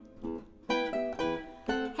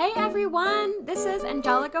Hey everyone, this is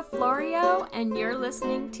Angelica Florio, and you're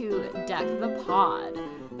listening to Deck the Pod.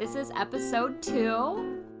 This is episode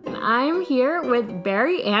 2. And I'm here with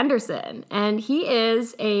Barry Anderson, and he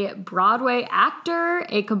is a Broadway actor,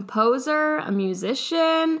 a composer, a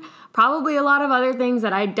musician, probably a lot of other things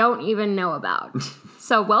that I don't even know about.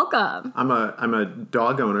 So welcome. I'm a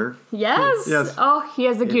dog owner. Yes. Yes. Oh, he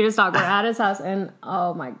has the cutest dog. We're at his house, and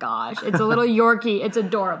oh my gosh, it's a little Yorkie. It's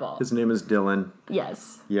adorable. His name is Dylan.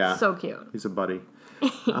 Yes. Yeah. So cute. He's a buddy.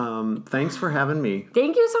 Thanks for having me.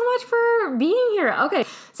 Thank you so much for being here. Okay,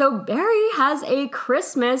 so Barry has a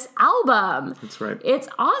Christmas album. That's right. It's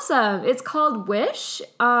awesome. It's called Wish,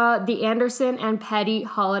 the Anderson and Petty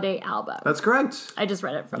Holiday Album. That's correct. I just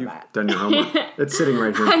read it from You've that. done your homework. It's sitting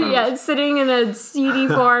right here in front of Yeah, us. it's sitting in a CD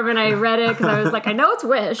form, and I read it because I was like, I know it's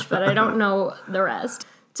Wish, but I don't know the rest.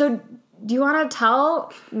 So do you want to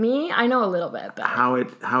tell me? I know a little bit, but How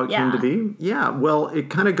it came Yeah. to be? Yeah, well,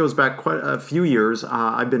 it kind of goes back quite a few years.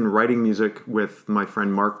 I've been writing music with my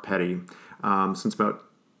friend Mark Petty since about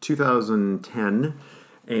 2010,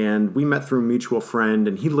 and we met through a mutual friend,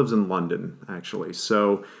 and he lives in London, actually.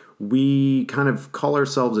 So we kind of call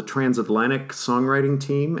ourselves a transatlantic songwriting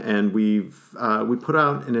team, and we put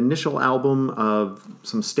out an initial album of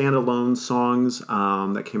some standalone songs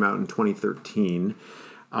that came out in 2013.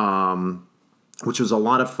 Which was a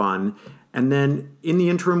lot of fun. And then in the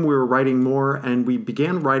interim, we were writing more, and we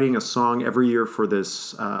began writing a song every year for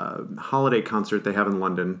this holiday concert they have in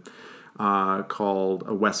London called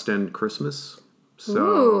A West End Christmas. So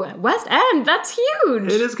ooh, West End, that's huge.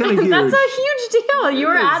 It is kinda huge. That's a huge deal. You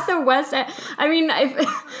were is. at the West End. I mean,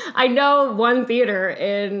 I know one theater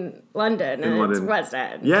in London, and it's London. West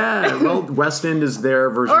End. Yeah, well, West End is their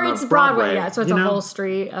version Or of it's Broadway, yeah, so it's you a know? whole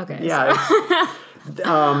street. Okay. Yeah, So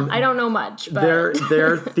I don't know much, but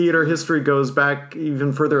their theater history goes back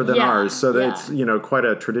even further than Yeah, ours, so yeah. it's quite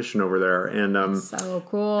a tradition over there, and so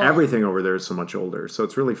cool. everything over there is so much older, so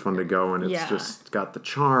it's really fun to go, and it's Yeah. just got the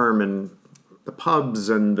charm and the pubs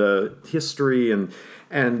and the history,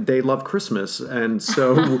 and they love Christmas, and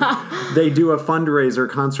so they do a fundraiser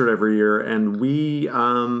concert every year, and we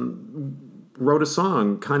wrote a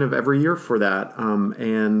song kind of every year for that,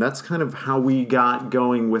 and that's kind of how we got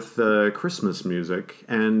going with the Christmas music.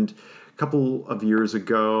 And a couple of years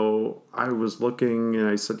ago, I was looking and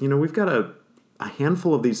I said, we've got a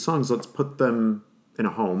handful of these songs. Let's put them in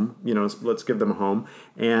a home. Let's give them a home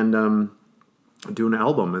and do an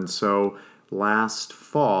album. And so last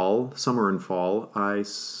fall, summer and fall, I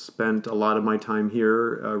spent a lot of my time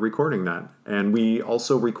here recording that. And we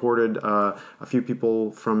also recorded a few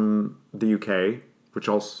people from the UK,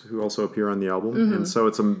 who also appear on the album. Mm-hmm. And so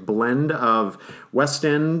it's a blend of West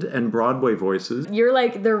End and Broadway voices. You're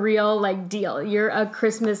like the real deal. You're a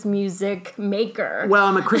Christmas music maker. Well,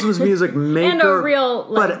 I'm a Christmas music maker. And a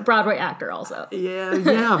real but Broadway actor also.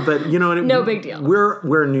 Yeah, but No big deal.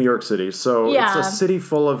 We're in New York City, so Yeah. it's a city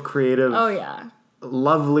full of creative, Oh yeah.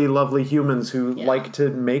 lovely, lovely humans who like to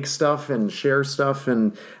make stuff and share stuff,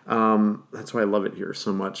 and that's why I love it here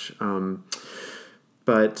so much.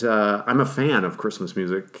 But I'm a fan of Christmas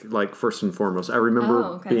music, first and foremost. I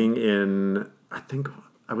remember being I think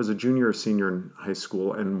I was a junior or senior in high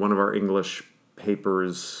school, and one of our English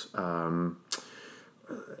papers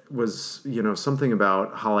was, something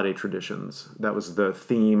about holiday traditions. That was the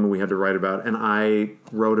theme we had to write about, and I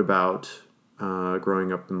wrote about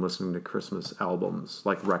growing up and listening to Christmas albums,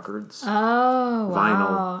 like records. Oh,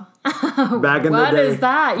 wow. Vinyl. Back in the day. What is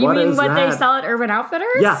that? You mean what they sell at Urban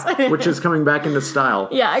Outfitters? Yeah, which is coming back into style.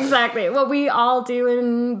 Yeah, exactly. What we all do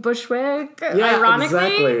in Bushwick, Yeah,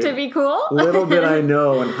 ironically, exactly. to be cool. Little did I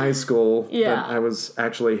know in high school Yeah. that I was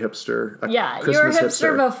actually a hipster. Yeah, you Christmas were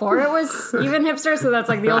hipster before it was even hipster, so that's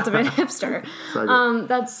like the ultimate hipster. Exactly.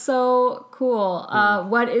 That's so cool.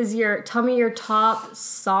 Tell me your top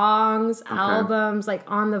songs, albums,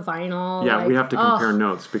 on the vinyl. Yeah, we have to compare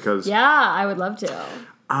notes because Yeah, I would love to.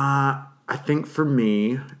 I think for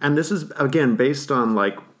me, and this is again based on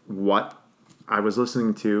what I was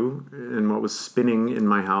listening to and what was spinning in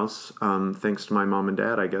my house, thanks to my mom and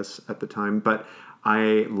dad, I guess, at the time. But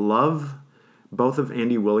I love both of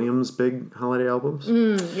Andy Williams' big holiday albums.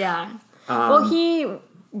 Yeah. Well, he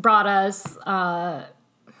brought us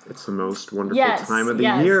It's the most wonderful Yes, time of the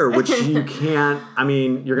yes. year, which you can't,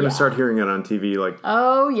 you're going to start hearing it on TV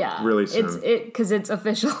Oh yeah, really soon. Because it's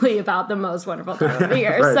officially about the most wonderful time of the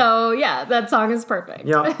year. Right. So yeah, that song is perfect.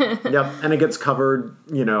 Yep, and it gets covered,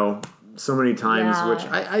 so many times, Yeah. which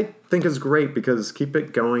I think is great because keep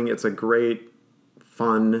it going. It's a great,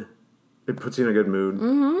 fun. It puts you in a good mood.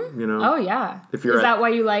 Mm-hmm. Oh yeah. If you're is that why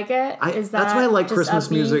you like it? Is that that's why I like just Christmas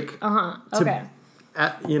upbeat? music. Okay.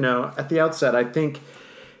 At the outset, I think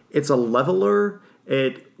it's a leveler.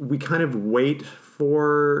 We kind of wait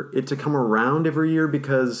for it to come around every year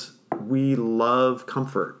because we love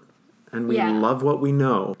comfort and we love what we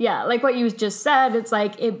know. Yeah, like what you just said, it's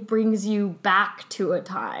like it brings you back to a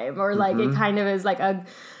time, or like it kind of is like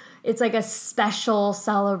it's like a special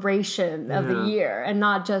celebration of the year, and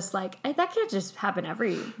not just like, that can't just happen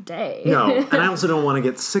every day. No, and I also don't want to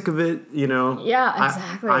get sick of it, you know? Yeah,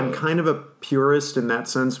 exactly. I'm kind of a purist in that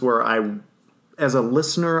sense where as a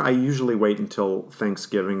listener, I usually wait until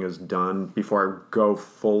Thanksgiving is done before I go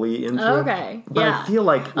fully into it. Okay, But I feel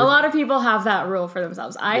like... a lot of people have that rule for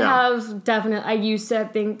themselves. I used to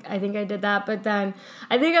think I did that, but then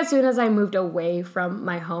I think as soon as I moved away from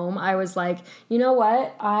my home, I was like, you know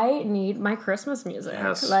what? I need my Christmas music.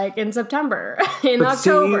 Yes. Like in September, in But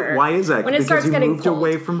October. See, why is that? When it starts getting moved cold.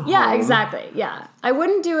 away from home. Yeah, exactly. Yeah. I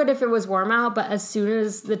wouldn't do it if it was warm out, but as soon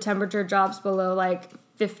as the temperature drops below like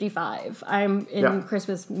 55, I'm in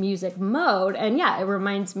Christmas music mode, and it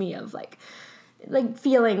reminds me of like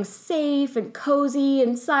feeling safe and cozy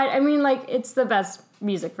inside. I mean, like, it's the best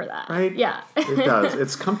music for that, right? Yeah, it does.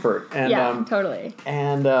 It's comfort, and totally.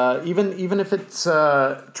 And even if it's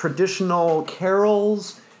traditional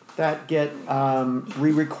carols that get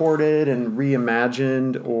re-recorded and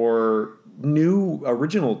reimagined, or new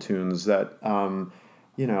original tunes that come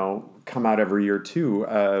out every year too.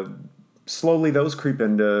 Slowly those creep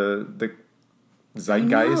into the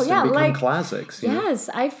zeitgeist and become classics. Yes,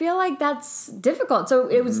 I feel like that's difficult. So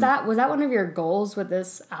it was was that one of your goals with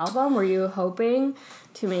this album? Were you hoping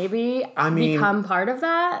to maybe become part of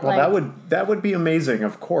that? Well, that would be amazing,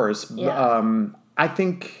 of course. Yeah. I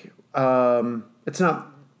think it's not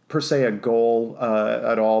per se a goal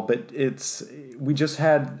at all, but we just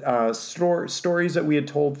had stories that we had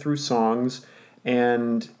told through songs.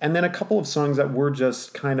 And then a couple of songs that were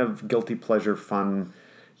just kind of guilty pleasure fun,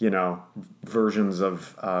 versions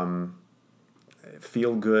of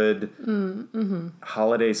feel good,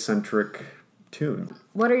 holiday centric tune.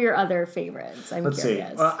 What are your other favorites? I'm Let's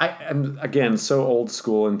curious. see. I'm again so old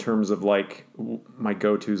school in terms of like my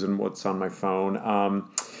go-tos and what's on my phone.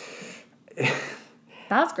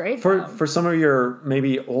 That's great. For some of your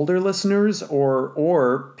maybe older listeners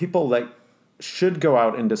or people that should go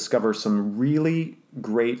out and discover some really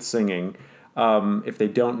great singing. If they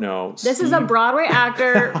don't know, this is a Broadway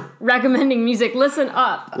actor recommending music. Listen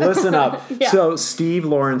up. Listen up. So Steve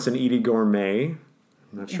Lawrence and Edie Gourmet. I'm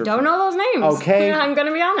not sure. Don't know those names. Okay. I'm going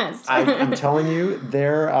to be honest. I'm telling you,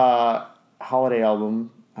 their holiday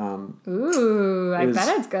album. Ooh, I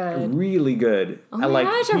bet it's good. Really good. Oh my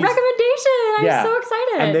gosh, a recommendation. I'm so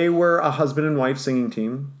excited. And they were a husband and wife singing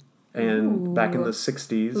team. And back in the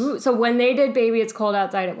 60s. Ooh, so when they did Baby It's Cold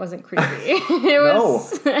Outside, it wasn't creepy. It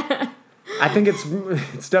was... No. I think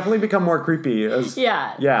it's definitely become more creepy.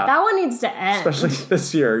 Yeah. That one needs to end. Especially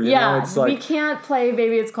this year. You know, it's like... we can't play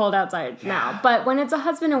Baby It's Cold Outside now. But when it's a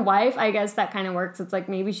husband and wife, I guess that kind of works. It's like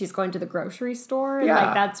maybe she's going to the grocery store. And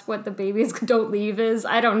like that's what the Babies Don't Leave is.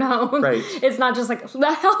 I don't know. Right. It's not just like, help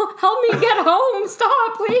me get home.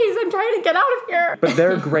 Stop, please. I'm trying to get out of here. But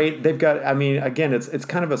they're great. They've got, again, it's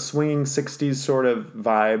kind of a swinging 60s sort of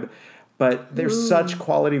vibe. But they're such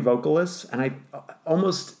quality vocalists. And I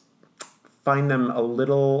almost... find them a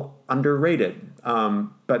little underrated.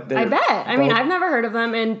 But I bet. I mean, I've never heard of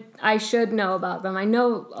them, and I should know about them. I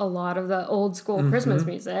know a lot of the old school Christmas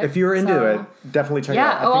music. If you're into it, definitely check it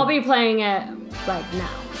out. Yeah, I'll be playing it, like, now.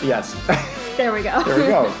 Yes. There we go. There we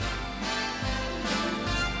go.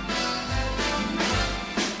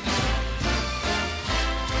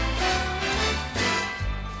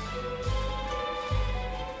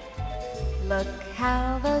 Look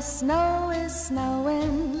how the snow is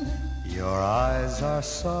snowing. Your eyes are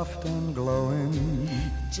soft and glowing.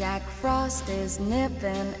 Jack Frost is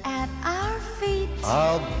nipping at our feet.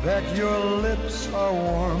 I'll bet your lips are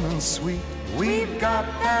warm and sweet. We've got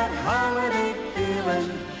that holiday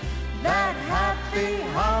feeling, that happy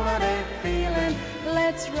holiday feeling.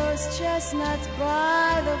 Let's roast chestnuts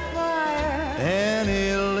by the fire.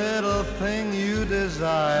 Any little thing you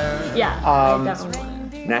desire. Yeah, I definitely.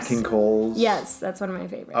 Nat King Cole's. Yes, that's one of my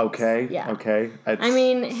favorites. Okay. Yeah. Okay. I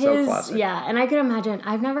mean, so classic. and I could imagine,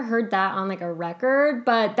 I've never heard that on like a record,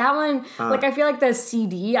 but that one, like I feel like the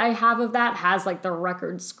CD I have of that has like the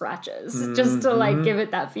record scratches just to like give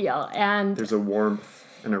it that feel. And there's a warmth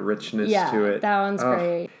and a richness to it. That one's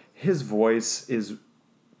great. His voice is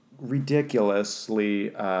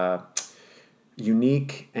ridiculously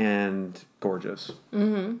unique and gorgeous.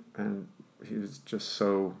 Mm-hmm. And he was just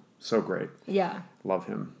so great. Yeah. Love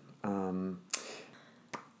him.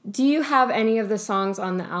 Do you have any of the songs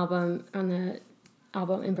on the album, on the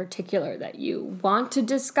album in particular that you want to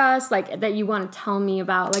discuss, like that you want to tell me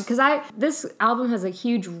about? Like, because this album has a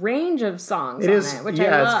huge range of songs on it, which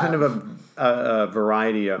I love. It's kind of a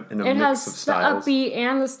variety in a mix of styles. It has the upbeat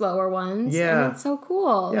and the slower ones. Yeah. And it's so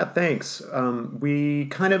cool. Yeah, thanks. We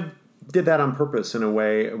kind of did that on purpose in a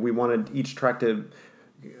way. We wanted each track to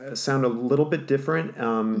sound a little bit different.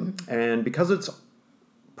 And because it's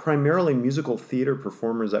primarily musical theater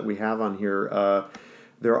performers that we have on here,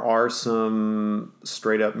 there are some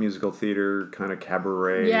straight up musical theater kind of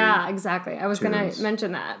cabaret. Yeah, exactly. I was going to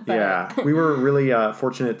mention that. But. Yeah, we were really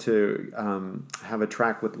fortunate to have a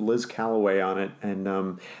track with Liz Calloway on it,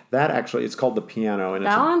 and that actually, it's called The Piano, and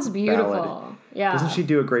that one's beautiful. Ballad. Yeah, doesn't she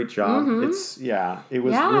do a great job? It was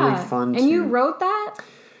really fun. And you wrote that?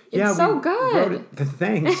 It's so good.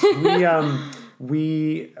 Thanks.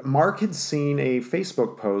 Mark had seen a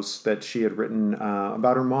Facebook post that she had written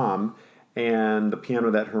about her mom and the piano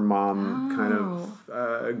that her mom kind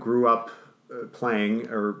of grew up playing,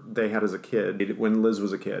 or they had as a kid when Liz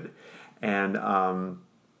was a kid. And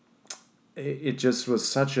it just was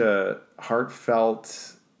such a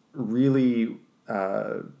heartfelt, really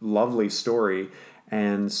lovely story.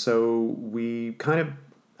 And so we kind of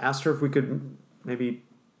asked her if we could maybe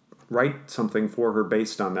write something for her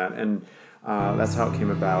based on that. And that's how it came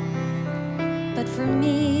about. But for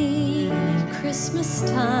me, Christmas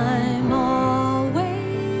time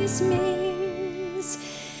always means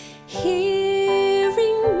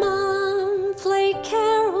hearing Mom play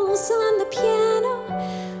carols on the piano.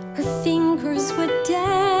 Her fingers would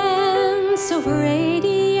dance over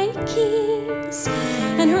 88 keys,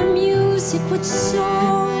 and her music would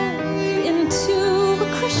soar into a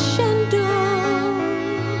crescendo.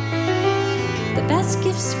 The best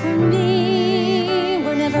gifts for me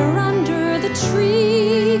were never under the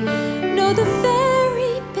tree. No, the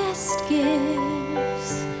very best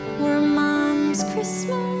gifts were Mom's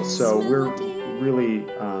Christmas So we're melody. really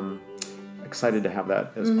excited to have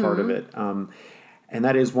that as part of it. And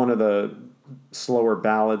that is one of the slower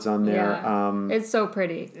ballads on there. Yeah. It's so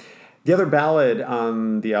pretty. The other ballad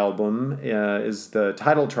on the album is the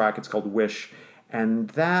title track. It's called Wish. And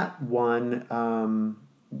that one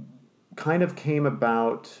kind of came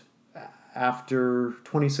about after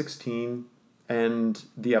 2016 and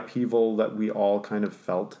the upheaval that we all kind of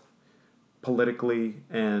felt politically.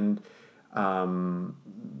 And,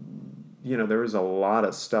 there was a lot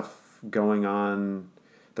of stuff going on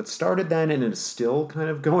that started then and is still kind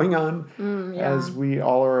of going on, as we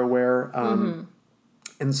all are aware.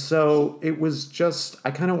 And so it was just,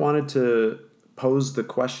 I kind of wanted to pose the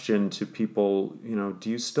question to people, do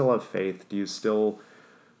you still have faith? Do you still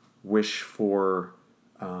wish for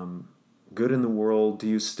good in the world? Do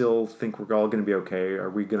you still think we're all going to be okay? Are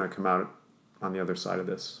we going to come out on the other side of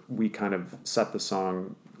this? We kind of set the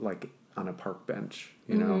song like on a park bench,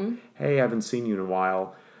 Hey, I haven't seen you in a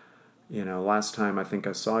while. Last time I think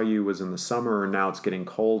I saw you was in the summer, and now it's getting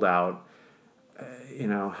cold out.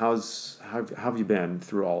 How have you been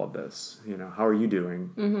through all of this? How are you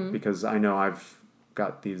doing? Because I know I've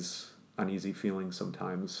got these uneasy feelings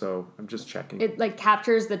sometimes, so I'm just checking. It like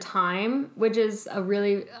captures the time, which is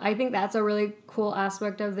I think that's a really cool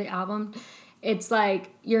aspect of the album. It's like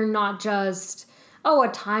you're not just a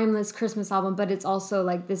timeless Christmas album, but it's also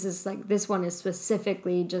like this one is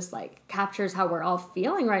specifically just like captures how we're all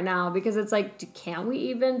feeling right now, because it's like, can't we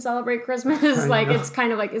even celebrate Christmas? Like it's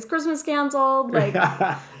kind of like, is Christmas canceled? Like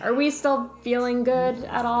are we still feeling good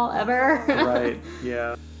at all ever? Right,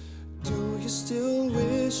 yeah. Do you still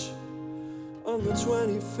wish on the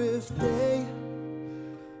 25th day?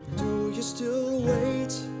 Do you still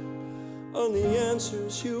wait on the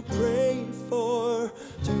answers you prayed for?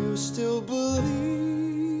 Do you still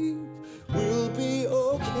believe we'll be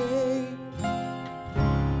okay?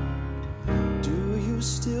 Do you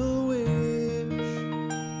still wish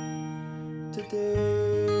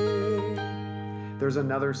today? There's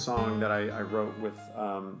another song that I wrote with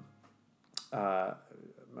a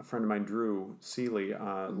friend of mine, Drew Seeley,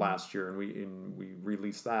 last year, and we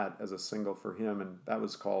released that as a single for him, and that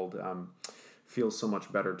was called Feels So Much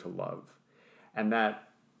Better to Love. And that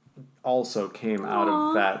also came out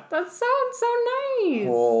of that. That sounds so nice.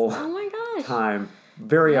 Whole oh my gosh. time.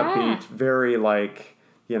 Very upbeat, very like,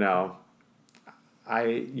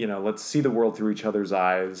 let's see the world through each other's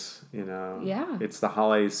eyes, Yeah. It's the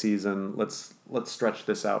holiday season. Let's stretch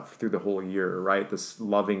this out through the whole year, right? This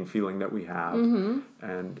loving feeling that we have.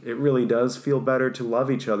 And it really does feel better to love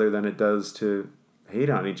each other than it does to hate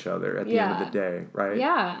on each other at the end of the day, right?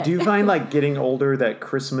 Yeah. Do you find like getting older that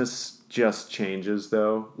Christmas just changes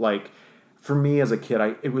though? Like for me as a kid,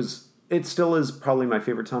 it was it still is probably my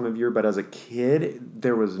favorite time of year, but as a kid,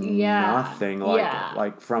 there was nothing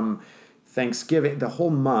like from Thanksgiving, the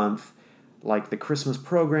whole month, like the Christmas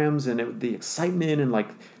programs and the excitement and like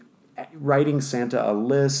writing Santa a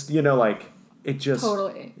list, like it just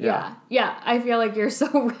totally. Yeah. I feel like you're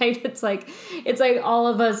so right. It's like all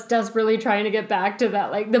of us desperately trying to get back to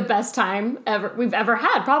that, like the best time we've ever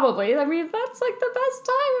had, probably. I mean, that's like the best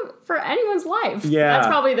time for anyone's life. Yeah. That's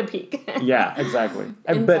probably the peak. Yeah, exactly.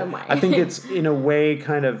 In some way. I think it's in a way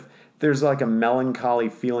kind of, there's like a melancholy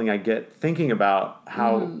feeling I get thinking about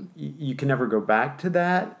how you can never go back to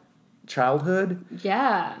that childhood.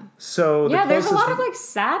 Yeah. So there's a lot of like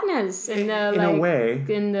sadness in a way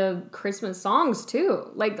in the Christmas songs too.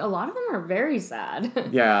 Like a lot of them are very sad.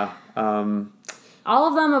 Yeah. All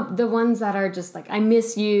of them are the ones that are just like, I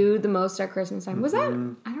miss you the most at Christmas time. Was that,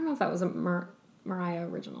 I don't know if that was a Mariah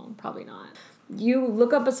original. Probably not. You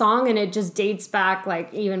look up a song and it just dates back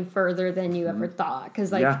like even further than you ever thought. Cause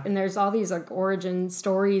like, and there's all these like origin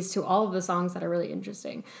stories to all of the songs that are really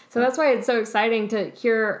interesting. So that's why it's so exciting to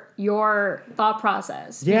hear your thought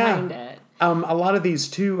process behind it. A lot of these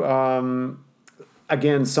too,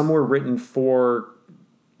 again, some were written for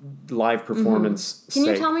live performance. Can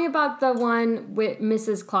you tell me about the one with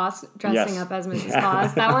Mrs. Claus dressing up as Mrs.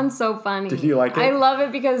 Claus? That one's so funny. Did you like it? I love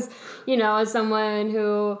it because, as someone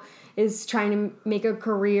who is trying to make a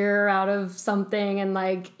career out of something and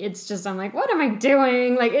like it's just I'm like, what am I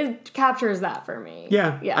doing? Like it captures that for me.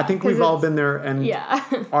 Yeah. I think we've all been there and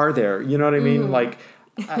are there. You know what I mean? Like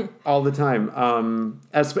all the time.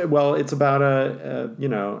 It's about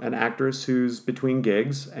an actress who's between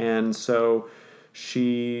gigs, and so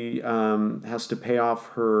she has to pay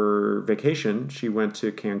off her vacation. She went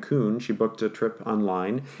to Cancun. She booked a trip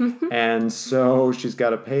online, and so she's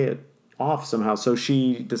got to pay it off somehow. So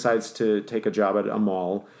she decides to take a job at a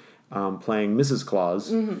mall playing Mrs.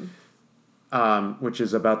 Claus, which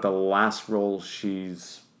is about the last role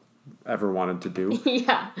she's ever wanted to do.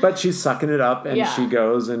 Yeah. But she's sucking it up, and she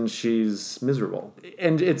goes, and she's miserable.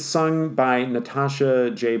 And it's sung by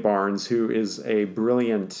Natasha J. Barnes, who is a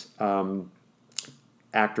brilliant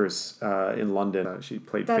actress in London. She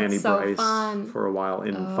played Fanny Bryce for a while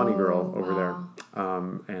in Funny Girl over there,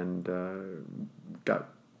 and got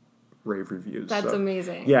rave reviews. That's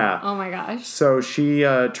amazing. Yeah. Oh my gosh. So she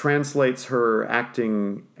translates her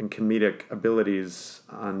acting and comedic abilities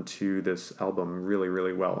onto this album really,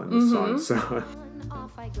 really well in the song. So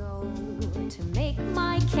off I go to make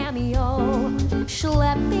my cameo,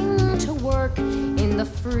 schlepping to work in the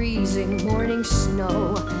freezing morning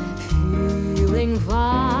snow, feeling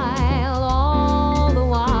vile all the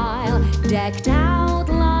while, decked out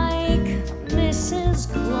like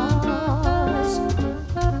Mrs. Claus.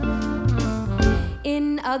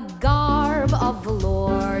 In a garb of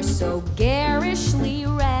velour so garishly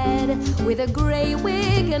red, with a gray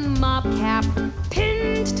wig and mop cap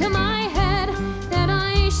pinned to my head, that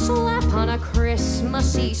I slap on a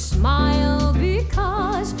Christmassy smile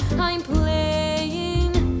because I'm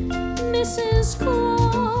playing Mrs.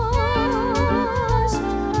 Claus.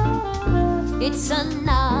 It's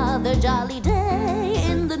another jolly day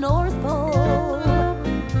in the North Pole.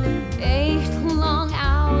 8 long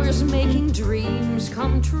hours making dreams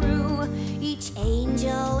come true. Each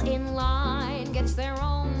angel in line gets their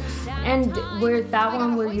own. And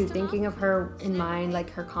were you thinking of her in mind, like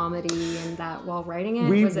her comedy and that while writing it?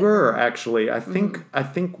 We were actually. I think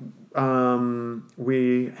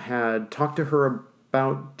we had talked to her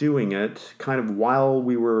about doing it kind of while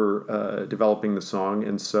we were developing the song,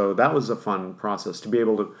 and so that was a fun process to be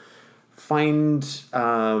able to find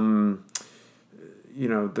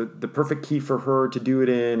the perfect key for her to do it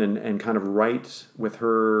in, and kind of write with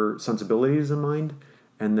her sensibilities in mind,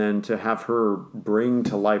 and then to have her bring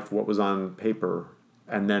to life what was on paper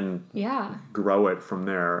and then grow it from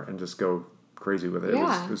there and just go crazy with it.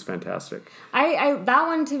 Yeah. It was fantastic. I that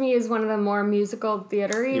one to me is one of the more musical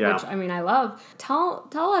theater-y, which I mean I love. Tell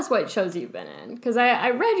us what shows you've been in, because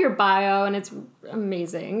I read your bio and it's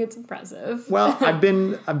amazing. It's impressive. Well, I've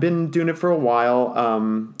been doing it for a while.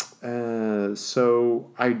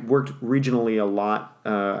 So I worked regionally a lot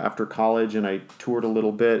after college, and I toured a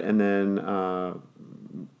little bit, and then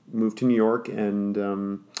moved to New York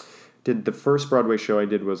and did the first Broadway show I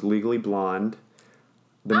did was Legally Blonde,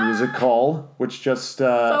 the musical, which just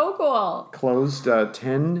so cool. closed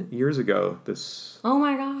 10 years ago. Oh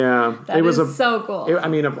my god! Yeah, it was so cool.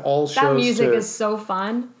 Of all shows, that music is so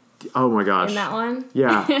fun. Oh my gosh! In that one,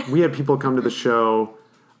 yeah, we had people come to the show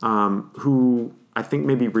who I think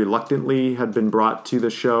maybe reluctantly had been brought to the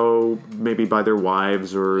show, maybe by their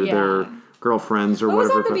wives or their girlfriends or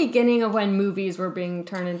whatever. Was that the beginning of when movies were being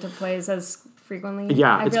turned into plays as frequently?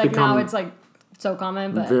 Yeah, I it's feel like now become it's like so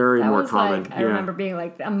common, but very that more was common, like I yeah. remember being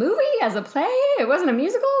like a movie as a play. It wasn't a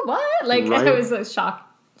musical. What? Like Right. it was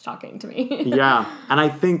shocking to me. Yeah, and I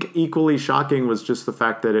think equally shocking was just the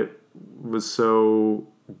fact that it was so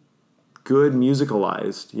good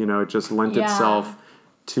musicalized. You know, it just lent Yeah. itself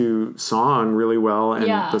to song really well, and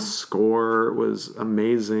Yeah. the score was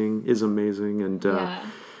amazing, and Yeah.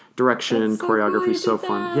 direction, That's so cool choreography, you so did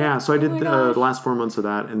fun. that. Yeah, so I Oh did my the gosh. last 4 months of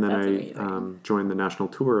that, and then That's I amazing. joined the national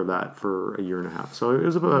tour of that for a year and a half. So it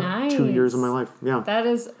was about 2 years of my life. Yeah. That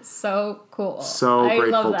is so cool. So I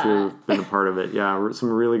grateful love to that. have been a part of it. Yeah,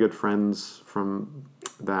 some really good friends from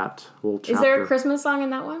that whole chapter. Is there a Christmas song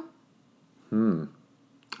in that one?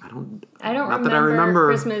 I don't Not that I remember.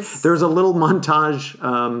 Christmas. There's a little montage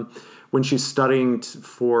when she's studying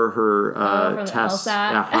for her for the tests.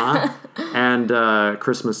 LSAT. And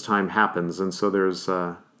Christmas time happens, and so there's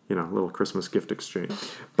a little Christmas gift exchange.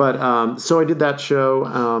 But so I did that show,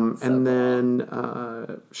 and then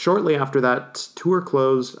shortly after that tour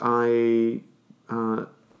closed, I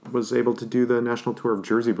was able to do the national tour of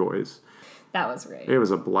Jersey Boys. That was great. It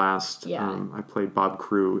was a blast. Yeah. I played Bob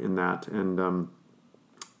Crew in that, and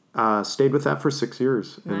stayed with that for 6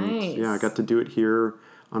 years. And Nice. yeah, I got to do it here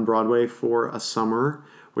on Broadway for a summer,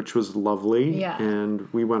 which was lovely. Yeah. And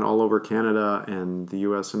we went all over Canada and the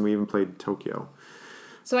US, and we even played Tokyo.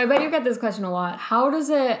 So I bet you get this question a lot. How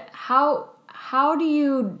do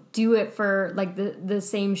you do it for like the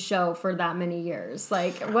same show for that many years?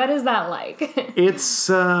 Like, what is that like? It's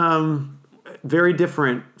very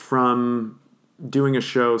different from doing a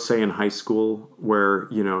show, say, in high school, where,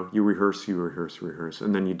 you rehearse,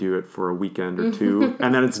 and then you do it for a weekend or two,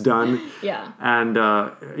 and then it's done. Yeah. And,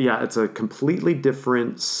 it's a completely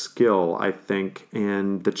different skill, I think,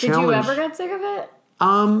 and the Did challenge... you ever get sick of it?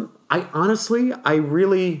 I honestly, I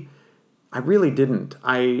really didn't.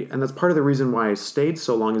 And that's part of the reason why I stayed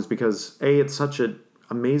so long is because, A, it's such an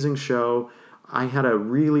amazing show. I had a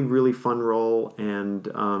really, really fun role, and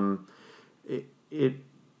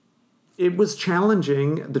it was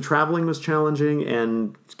challenging. The traveling was challenging,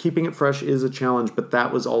 and keeping it fresh is a challenge, but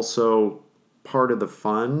that was also part of the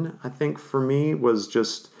fun, I think, for me, was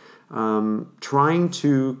just trying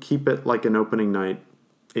to keep it like an opening night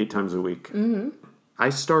 8 times a week. Mm-hmm. I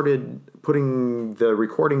started putting the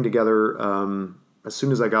recording together as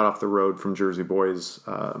soon as I got off the road from Jersey Boys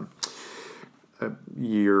a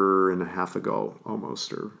year and a half ago,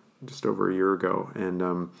 almost, or just over a year ago.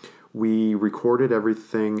 And we recorded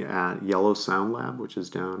everything at Yellow Sound Lab, which is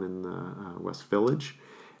down in the West Village.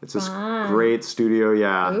 It's this great studio,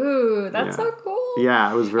 yeah. Ooh, that's so cool. Yeah,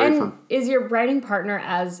 it was very fun. Is your writing partner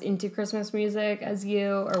as into Christmas music as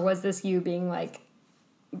you, or was this you being like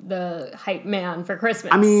the hype man for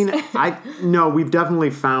Christmas? I mean, no, we've definitely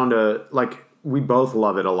found we both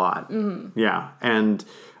love it a lot. Mm-hmm. Yeah. And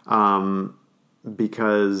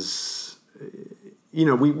because,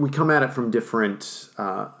 we come at it from different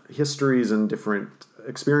histories and different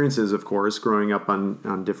experiences, of course, growing up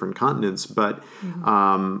on different continents. But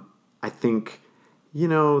I think,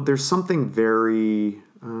 there's something very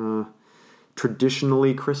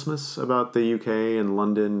traditionally Christmas about the UK and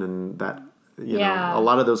London, and that, a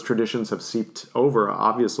lot of those traditions have seeped over,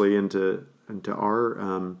 obviously, into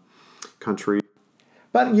our country.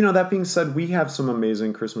 But, that being said, we have some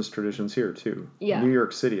amazing Christmas traditions here, too. Yeah. New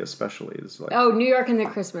York City especially is like... Oh, New York in the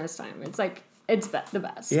Christmas time. It's like, it's the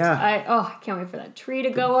best. Yeah. I can't wait for that tree to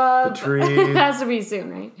go up. The tree. It has to be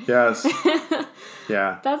soon, right? Yes.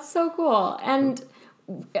 Yeah. That's so cool. And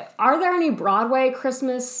are there any Broadway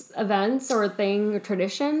Christmas events or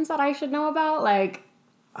traditions that I should know about? Like,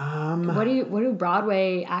 what do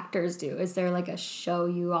Broadway actors do? Is there like a show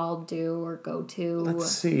you all do or go to?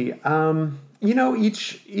 Let's see.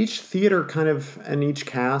 Each theater kind of, and each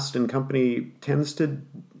cast and company tends to,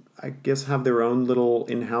 I guess, have their own little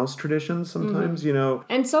in-house traditions sometimes,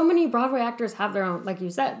 And so many Broadway actors have their own, like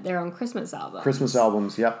you said, their own Christmas albums. Christmas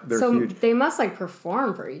albums, yep, they're huge. They must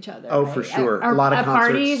perform for each other. Oh, right? for sure. A lot of at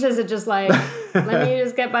concerts. Parties, is it just like, let me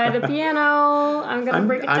just get by the piano, I'm going to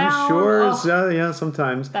break it down? I'm sure, Oh. yeah,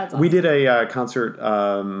 sometimes. That's We awesome. did a concert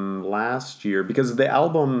last year, because the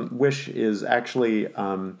album Wish is actually...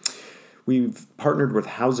 we've partnered with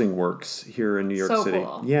Housing Works here in New York So City.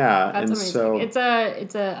 cool. Yeah, That's and amazing. so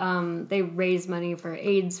It's a they raise money for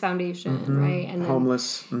AIDS Foundation, right? And then,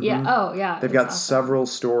 homeless. Mhm. Yeah. Oh, yeah. They've it's got awesome. several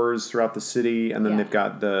stores throughout the city, and then Yeah. they've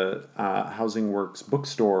got the Housing Works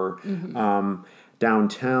bookstore Mm-hmm.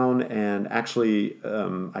 downtown. And actually,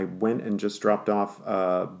 I went and just dropped off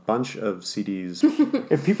a bunch of CDs.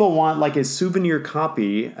 If people want like a souvenir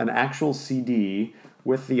copy, an actual CD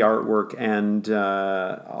with the artwork and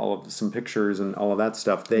all of some pictures and all of that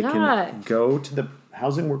stuff, they can go to the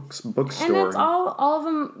Housing Works bookstore. And it's all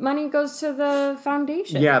the money goes to the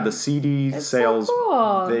foundation. Yeah, the CD sales, so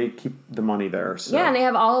cool. They keep the money there. So. Yeah, and they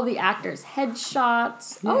have all of the actors'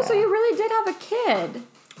 headshots. Yeah. Oh, so you really did have a kid.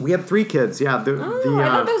 We had 3 kids, yeah. I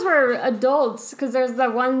thought those were adults, because there's the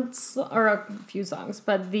one, or a few songs,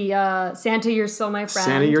 but the Santa, You're Still My Friend.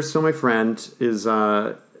 Santa, You're Still My Friend is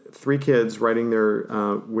 3 kids writing their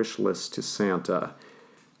wish list to Santa.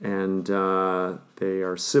 And they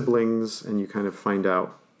are siblings, and you kind of find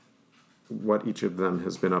out what each of them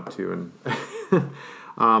has been up to. And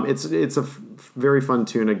it's a very fun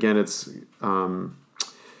tune. Again, it's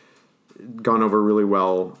gone over really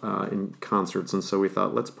well in concerts, and so we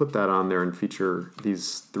thought, let's put that on there and feature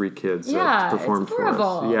these 3 kids that performed it's for us.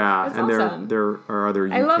 Yeah, it's and awesome. there are other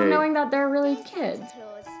UK. I love knowing that they're really kids.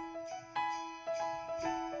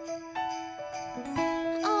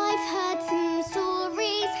 I've heard some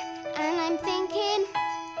stories, and I'm thinking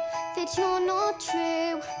that you're not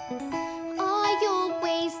true. I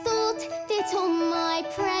always thought that all my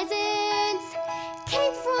presents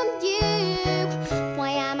came from you.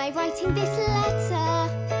 Why am I writing this letter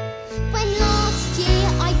when last year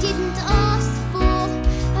I didn't ask for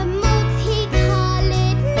a multicolored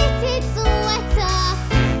knitted sweater?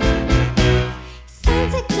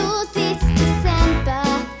 Santa Claus this December,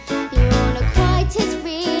 you're not quite as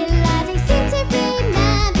real as I seem to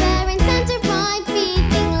remember. And Santa, I'm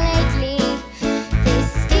feeling lately,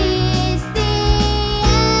 this is the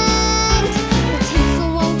end. The tinsel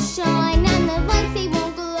won't shine and the lights, they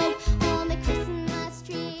won't glow on the Christmas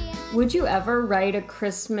tree. Would you ever write a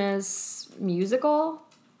Christmas musical?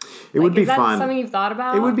 It would be is that fun. something you've thought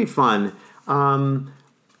about? It would be fun. And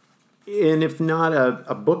if not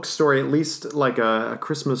a book story, at least like a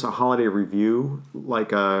Christmas, a holiday review,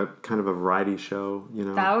 like a kind of a variety show, you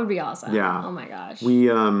know. That would be awesome. Yeah. Oh my gosh. We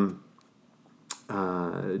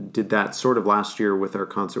did that sort of last year with our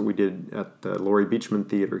concert we did at the Laurie Beachman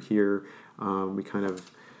Theater here. We kind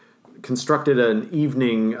of constructed an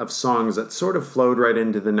evening of songs that sort of flowed right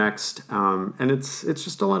into the next, and it's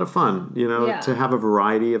just a lot of fun, you know, to have a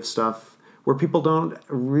variety of stuff where people don't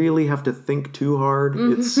really have to think too hard.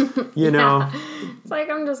 It's, you know. It's like,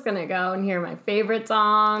 I'm just going to go and hear my favorite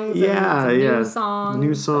songs. Yeah, and yeah. New songs.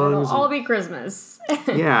 New songs. It'll all be Christmas.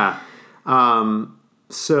 Yeah.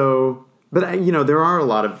 So, but, you know, there are a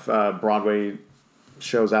lot of Broadway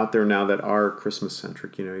shows out there now that are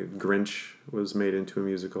Christmas-centric. You know, Grinch was made into a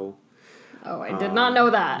musical. Oh, I did not know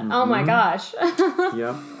that. Oh my gosh.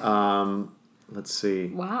 Yep. Let's see.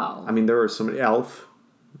 Wow. I mean, there are so many. Elf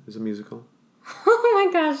is a musical. Oh my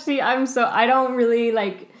gosh. See, I don't really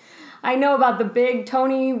I know about the big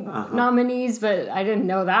Tony nominees, but I didn't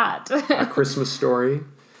know that. A Christmas Story.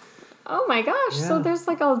 Oh my gosh. Yeah. So there's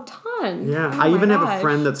a ton. Yeah. Oh I even my have a gosh.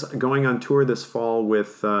 friend that's going on tour this fall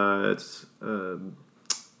with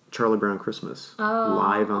Charlie Brown Christmas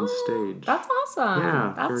live on stage. That's awesome.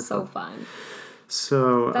 Yeah, That's very so fun. fun.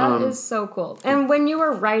 So That is so cool. And when you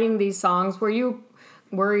were writing these songs, were you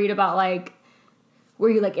worried about were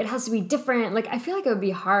you it has to be different? I feel like it would be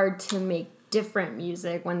hard to make different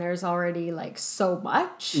music when there's already so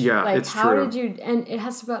much. Yeah, it's how true. did you, and it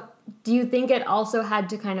has to, do you think it also had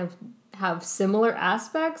to kind of have similar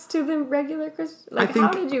aspects to the regular Christmas? How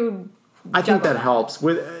did you I think juggle that helps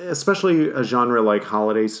with, especially a genre like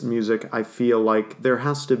holiday music. I feel like there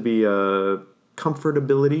has to be a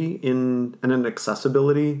comfortability and an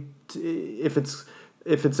accessibility if it's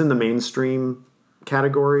in the mainstream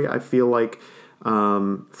category. I feel like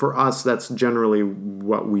for us that's generally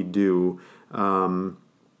what we do. So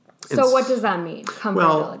what does that mean?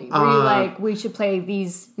 Comfortability. Were you we should play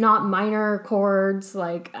these not minor chords?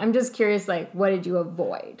 I'm just curious, what did you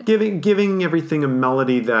avoid? Giving everything a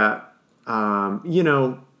melody that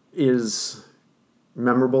is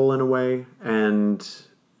memorable in a way, and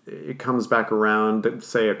it comes back around.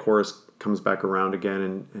 Say a chorus comes back around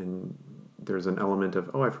again, and there's an element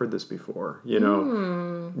of, I've heard this before.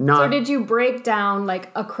 So did you break down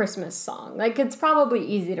a Christmas song? It's probably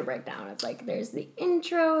easy to break down. It's there's the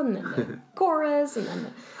intro and then the chorus and then the...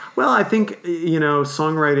 Well, I think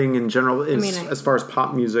songwriting in general is, as far as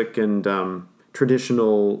pop music and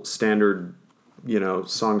traditional standard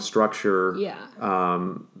song structure. Yeah.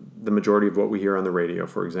 The majority of what we hear on the radio,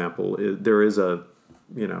 for example, there is a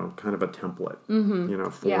kind of a template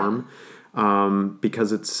form. Yeah.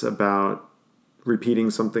 Because it's about repeating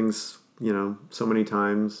something so many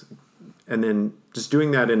times, and then just doing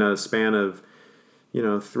that in a span of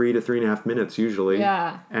 3 to 3.5 minutes usually.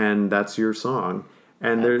 Yeah. And that's your song.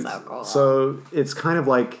 And That's there's so cool. so it's kind of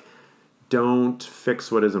don't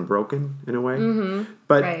fix what isn't broken in a way.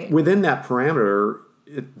 But Right. within that parameter,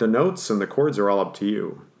 the notes and the chords are all up to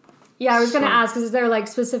you. Yeah, I was going to So- ask, is there like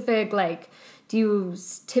specific, like, do you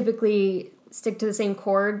typically stick to the same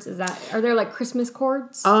chords? Are there like Christmas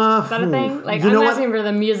chords? Is that a thing? Like, you know I'm what? asking for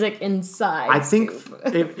the music inside. I think Scoop.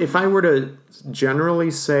 if I were to generally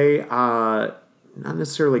say, not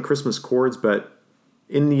necessarily Christmas chords, but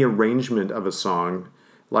in the arrangement of a song,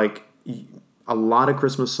 like a lot of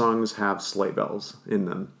Christmas songs have sleigh bells in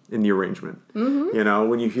them, in the arrangement. You know,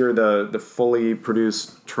 when you hear the fully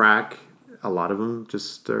produced track, a lot of them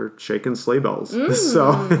just are shaking sleigh bells. So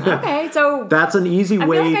Okay, so that's an easy I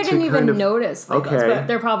way feel like I to didn't even kind of notice like those, Okay. but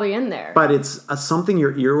they're probably in there. But it's something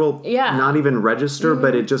your ear will Yeah. not even register,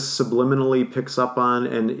 but it just subliminally picks up on.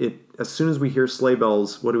 And it as soon as we hear sleigh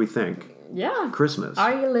bells, what do we think? Yeah. Christmas.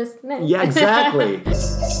 Are you listening? Yeah, exactly.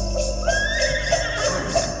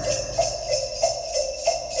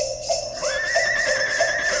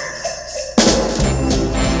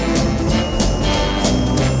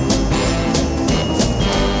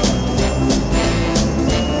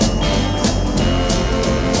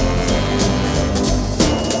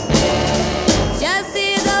 Just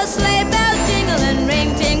hear those sleigh bells jingling, ring,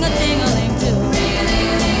 tingle, tingling too.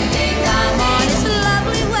 Come on, it's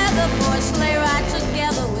lovely weather for a sleigh ride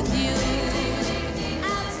together with you.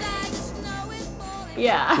 Outside the snow is falling.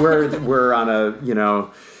 Yeah. we're on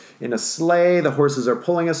in a sleigh. The horses are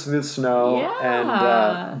pulling us through the snow, Yeah.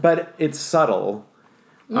 and but it's subtle.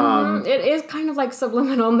 It is kind of like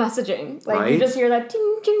subliminal messaging. Like you Right? just hear that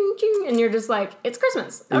ting, ting, ting, and you're just like, it's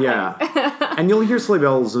Christmas. Okay. Yeah, and you'll hear sleigh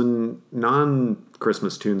bells in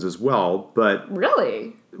non-Christmas tunes as well, but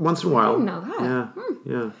Really? once in a while. didn't know that.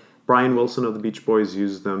 Yeah. Brian Wilson of the Beach Boys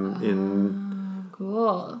used them in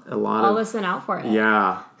Cool. a lot I'll of. listen out for it.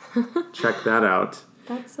 Yeah, check that out.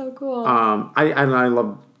 That's so cool. I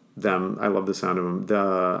love them. I love the sound of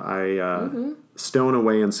them. "Stone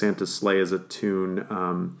Away in Santa's Sleigh" is a tune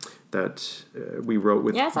that we wrote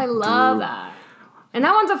with. yes, I love Drew. that. And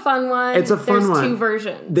that one's a fun one. It's a fun There's one. two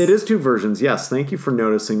versions. It is two versions. Yes, thank you for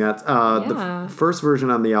noticing that. Yeah. The first version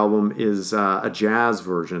on the album is a jazz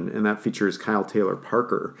version, and that features Kyle Taylor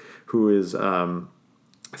Parker, who is a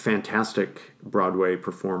fantastic Broadway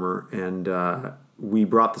performer. And we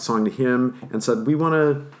brought the song to him and said, we want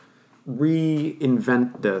to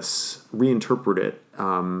reinvent this, reinterpret it.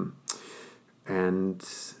 And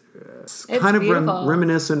it's kind of beautiful.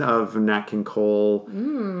 reminiscent of Nat King Cole,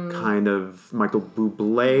 kind of Michael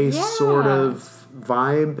Bublé Yeah. sort of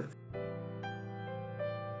vibe.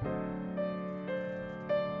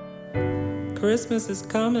 Christmas is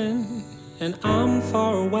coming and I'm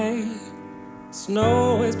far away.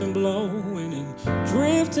 Snow has been blowing and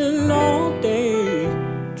drifting all day.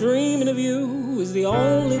 Dreaming of you is the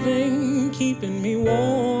only thing keeping me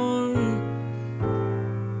warm.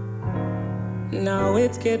 Now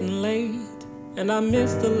it's getting late and I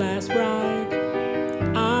missed the last ride.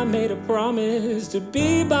 I made a promise to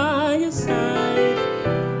be by your side,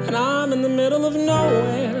 and I'm in the middle of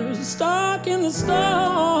nowhere, stuck in the storm.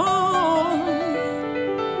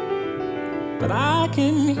 But I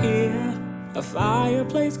can hear a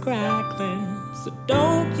fireplace crackling, so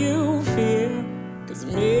don't you fear, 'cause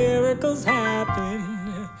miracles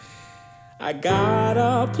happen. I got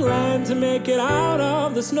a plan to make it out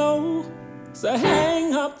of the snow, so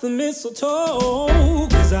hang up the mistletoe,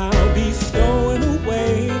 'cause I'll be stowing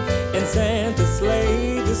away in Santa's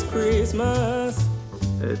sleigh this Christmas.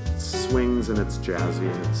 It swings and it's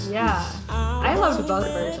jazzy and it's Yeah. I loved both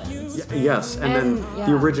versions. yes, and then And,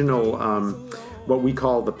 the yeah. original, what we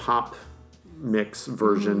call the pop mix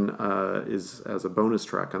version, Mm-hmm. is as a bonus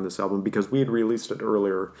track on this album because we had released it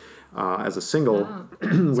earlier as a single.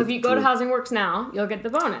 So if you go to Housing Works now, you'll get the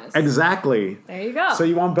bonus. Exactly. There you go. So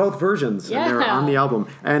you want both versions, and they're Yeah. on the album.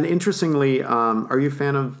 And interestingly, are you a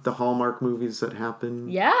fan of the Hallmark movies that happen?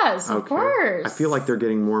 Yes, of course. I feel like they're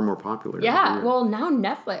getting more and more popular. every Yeah, year. well, now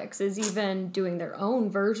Netflix is even doing their own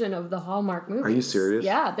version of the Hallmark movies. Are you serious?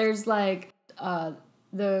 Yeah, there's like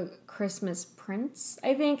the Christmas Prince,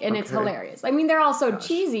 I think, and it's Okay. hilarious. I mean, they're all so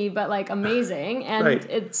cheesy, but like amazing. And Right.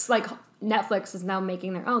 it's like Netflix is now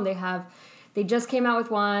making their own. They just came out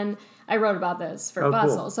with one. I wrote about this for Oh,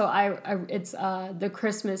 Bustle. cool. So it's the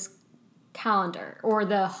Christmas calendar or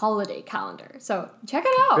the holiday calendar. So check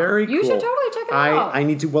it out. Very cool. You should totally check it out. I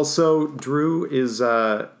need to. Well, so Drew is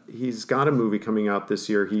he's got a movie coming out this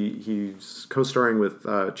year. He's co-starring with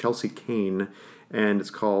Chelsea Kane, and it's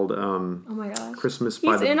called oh my gosh. Christmas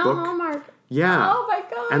by He's the in Book. a Hallmark. Yeah. Oh my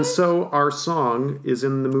god. And so our song is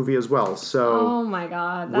in the movie as well. So Oh my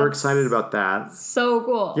god. we're that's excited about that. So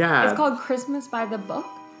cool. Yeah. It's called Christmas by the Book.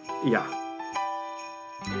 Yeah.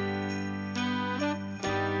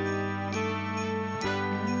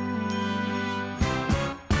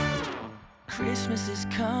 Christmas is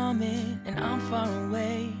coming and I'm far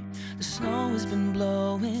away. The snow has been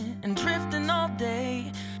blowing and drifting all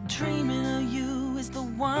day. Dreaming of you is the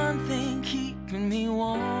one thing keeping me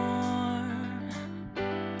warm.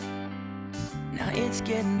 Now it's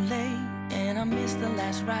getting late and I missed the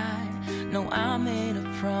last ride. No, I made a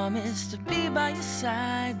promise to be by your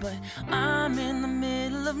side, but I'm in the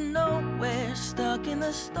middle of nowhere, stuck in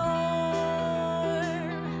the storm.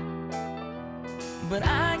 But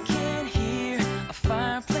I can't hear a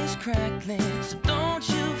fireplace crackling, so don't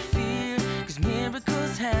you fear, 'cause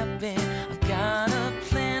miracles happen. I've got a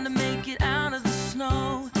plan to make it out of the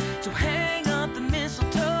snow, so hang up the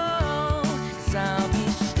mistletoe, 'cause I'll be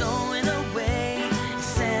stowing away in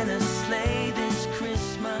Santa's sleigh this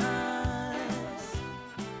Christmas.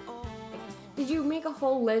 Oh. Did you make a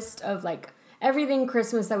whole list of like everything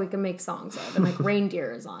Christmas that we can make songs of, and like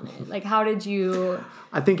reindeer is on it? Like, how did you?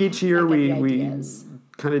 I think each year get the we ideas?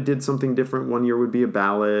 kind of did something different. One year would be a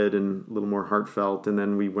ballad and a little more heartfelt, and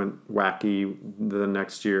then we went wacky the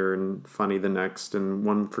next year and funny the next, and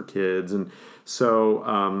one for kids. And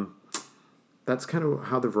so that's kind of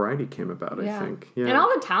how the variety came about, I think. Yeah. And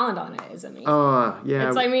all the talent on it is amazing. Yeah.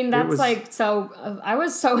 It's, I mean, that's like, so, I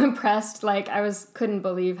was so impressed. Like, couldn't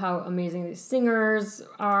believe how amazing these singers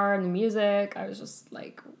are and the music. I was just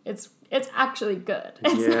like, it's actually good.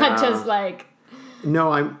 It's not just like.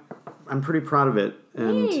 No, I'm pretty proud of it.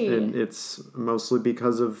 And, Hey. and it's mostly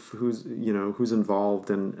because of who's involved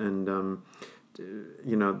and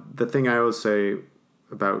the thing I always say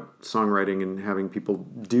about songwriting and having people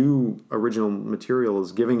do original material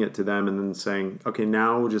is giving it to them and then saying, okay,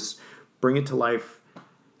 now just bring it to life,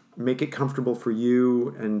 make it comfortable for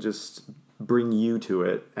you, and just bring you to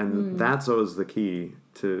it. And that's always the key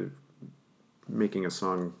to making a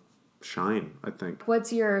song shine, I think.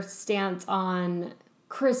 What's your stance on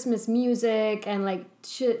Christmas music and like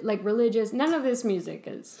shit, like religious? None of this music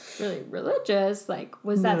is really religious. Like,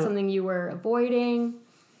 was that something you were avoiding?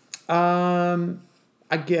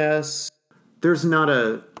 I guess there's not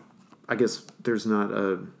a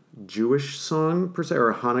Jewish song per se or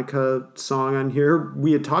a Hanukkah song on here.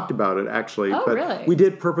 We had talked about it actually, but really? we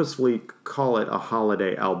did purposefully call it a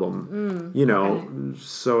holiday album,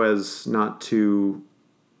 so as not to,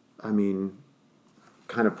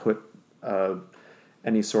 kind of put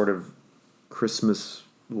any sort of Christmas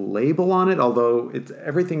label on it, although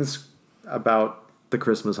everything's about the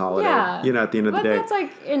Christmas holiday, at the end of the day. But that's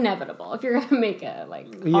like inevitable if you're going to make a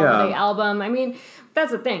holiday album. I mean,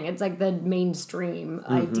 that's the thing. It's like the mainstream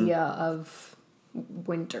idea of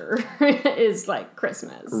winter is like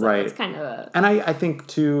Christmas. So right. It's kind of And I think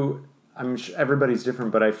too, I'm sure everybody's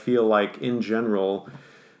different, but I feel like in general,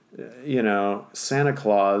 Santa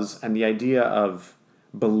Claus and the idea of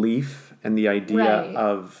belief and the idea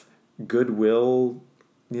of goodwill,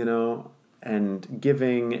 and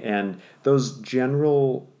giving and those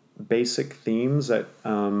general basic themes that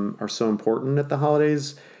are so important at the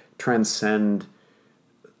holidays transcend,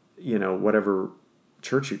 whatever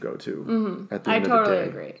church you go to at the end of the day. I totally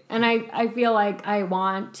agree. And I feel like I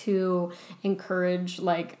want to encourage,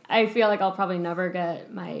 I feel like I'll probably never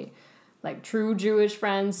get my true Jewish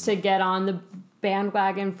friends to get on the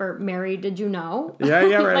bandwagon for Mary, Did You Know? Yeah,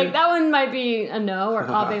 right. That one might be a no, or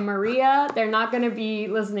Ave Maria. They're not going to be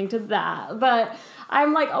listening to that. But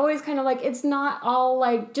I'm always kind of it's not all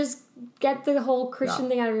just get the whole Christian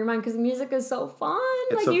thing out of your mind, because the music is so fun.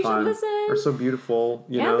 It's so you fun. should listen. They're so beautiful.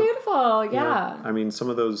 Beautiful. Yeah. Some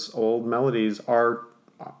of those old melodies are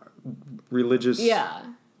religious.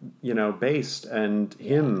 Based and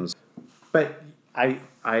hymns. But I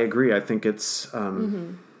agree. I think it's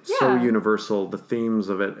so universal, the themes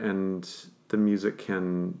of it, and the music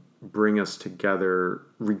can bring us together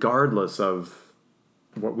regardless of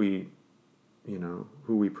what we,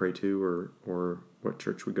 who we pray to or what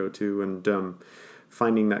church we go to. And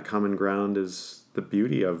finding that common ground is the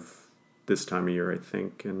beauty of this time of year, I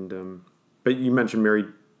think. And but you mentioned Mary,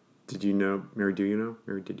 Did You Know? Mary, Do You Know?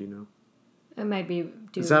 Mary, Did You Know? It might be.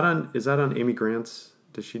 Is that on Amy Grant's?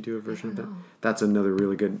 Does she do a version of that? That's another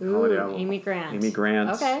really good holiday album. Amy Grant. Amy Grant.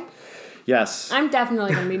 Okay. Yes. I'm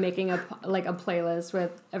definitely going to be making a playlist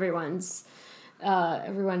with everyone's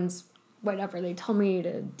whatever they told me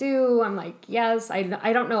to do. I'm yes. I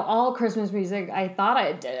don't know all Christmas music. I thought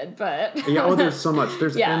I did, but there's so much.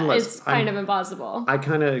 There's endless. It's kind of impossible. I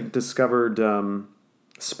kind of discovered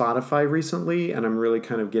Spotify recently, and I'm really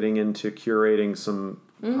kind of getting into curating some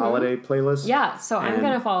holiday playlists. Yeah, so I'm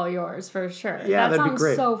going to follow yours for sure. Yeah, that that'd be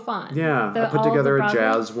great. So fun. Yeah, I put together a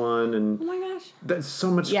jazz one, and oh my gosh, there's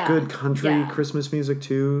so much good country Christmas music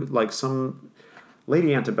too. Some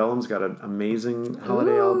Lady Antebellum's got an amazing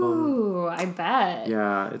holiday album. Ooh, I bet.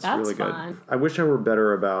 Yeah, it's That's really good. fun. I wish I were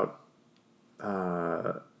better about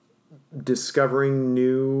discovering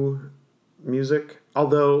new music.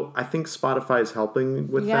 Although I think Spotify is helping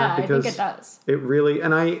with that because I think it does. It really,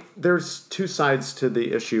 and there's two sides to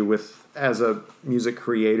the issue with as a music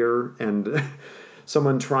creator and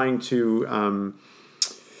someone trying to,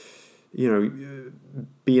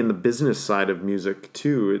 be in the business side of music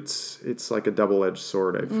too. It's like a double-edged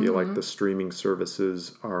sword. I feel like the streaming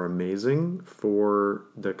services are amazing for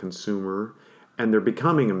the consumer, and they're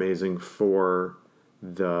becoming amazing for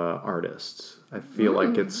the artists. I feel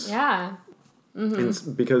like it's it's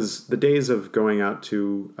because the days of going out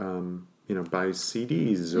to buy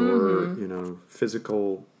CDs or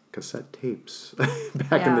physical cassette tapes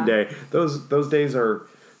back in the day, those days are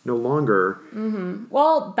no longer.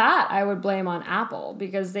 Well, that I would blame on Apple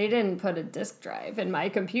because they didn't put a disk drive in my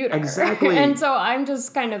computer. Exactly. And so I'm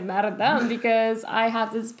just kind of mad at them because I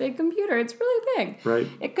have this big computer. It's really big. Right.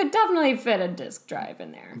 It could definitely fit a disk drive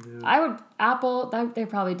in there. Yeah. They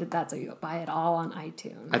probably did that so you buy it all on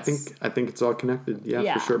iTunes. I think it's all connected.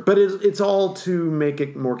 Yeah, for sure. But it's all to make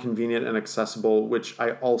it more convenient and accessible, which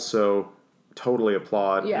I also totally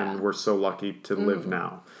applaud. Yeah. And we're so lucky to live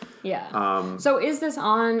now. Yeah. So is this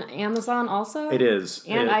on Amazon also? It is.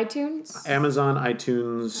 And iTunes? Amazon,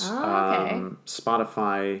 iTunes,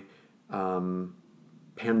 Spotify,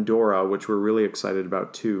 Pandora, which we're really excited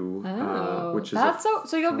about too. Which is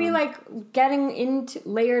so you'll be like getting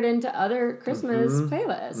layered into other Christmas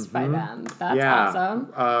playlists by them. That's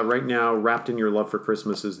awesome. Right now, Wrapped in Your Love for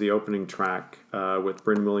Christmas is the opening track with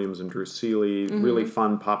Bryn Williams and Drew Seeley. Really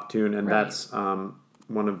fun pop tune, and that's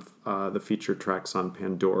one of the featured tracks on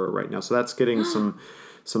Pandora right now. So that's getting some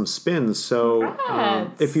spins. So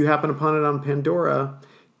if you happen upon it on Pandora,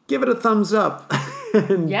 give it a thumbs up.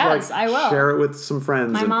 And yes, I will. Share it with some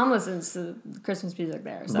friends. My mom listens to Christmas music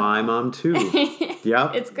there. So. My mom too.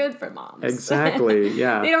 Yep. It's good for moms. Exactly,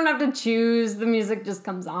 yeah. They don't have to choose. The music just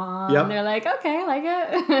comes on. Yep. They're like, okay, I like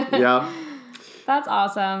it. Yep. That's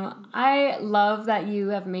awesome. I love that you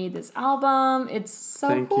have made this album. It's so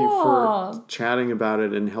cool. Thank you for chatting about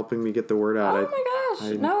it and helping me get the word out. Oh my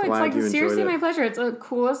gosh. No, it's like seriously my pleasure. It's the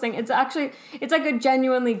coolest thing. It's like a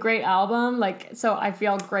genuinely great album. Like, so I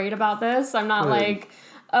feel great about this. I'm not like,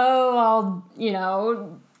 oh,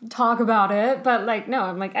 I'll, talk about it. But like, no,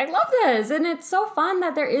 I'm like, I love this. And it's so fun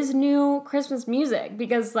that there is new Christmas music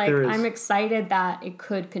because like, I'm excited that it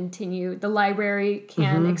could continue. The library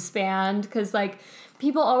can expand because like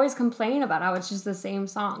people always complain about how it's just the same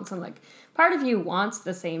songs. I'm like, part of you wants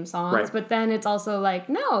the same songs, but then it's also like,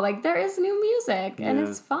 no, like there is new music and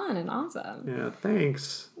it's fun and awesome. Yeah,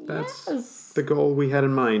 thanks. That's the goal we had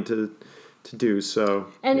in mind to do so.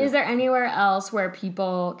 And is there anywhere else where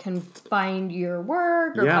people can find your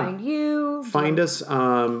work or find you? Find us,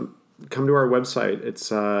 come to our website. It's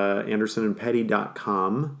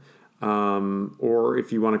andersonandpetty.com. Or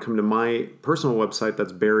if you want to come to my personal website,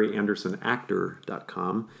 that's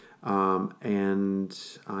barryandersonactor.com. And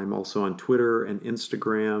I'm also on Twitter and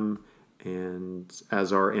Instagram, and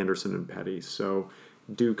as are Anderson and Petty. So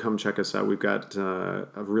do come check us out. We've got a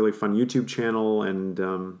really fun YouTube channel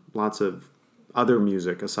and lots of other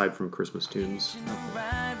music aside from Christmas tunes.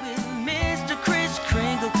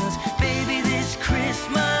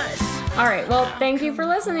 All right, well, thank you for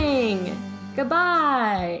listening.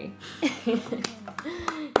 Goodbye. If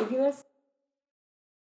you listen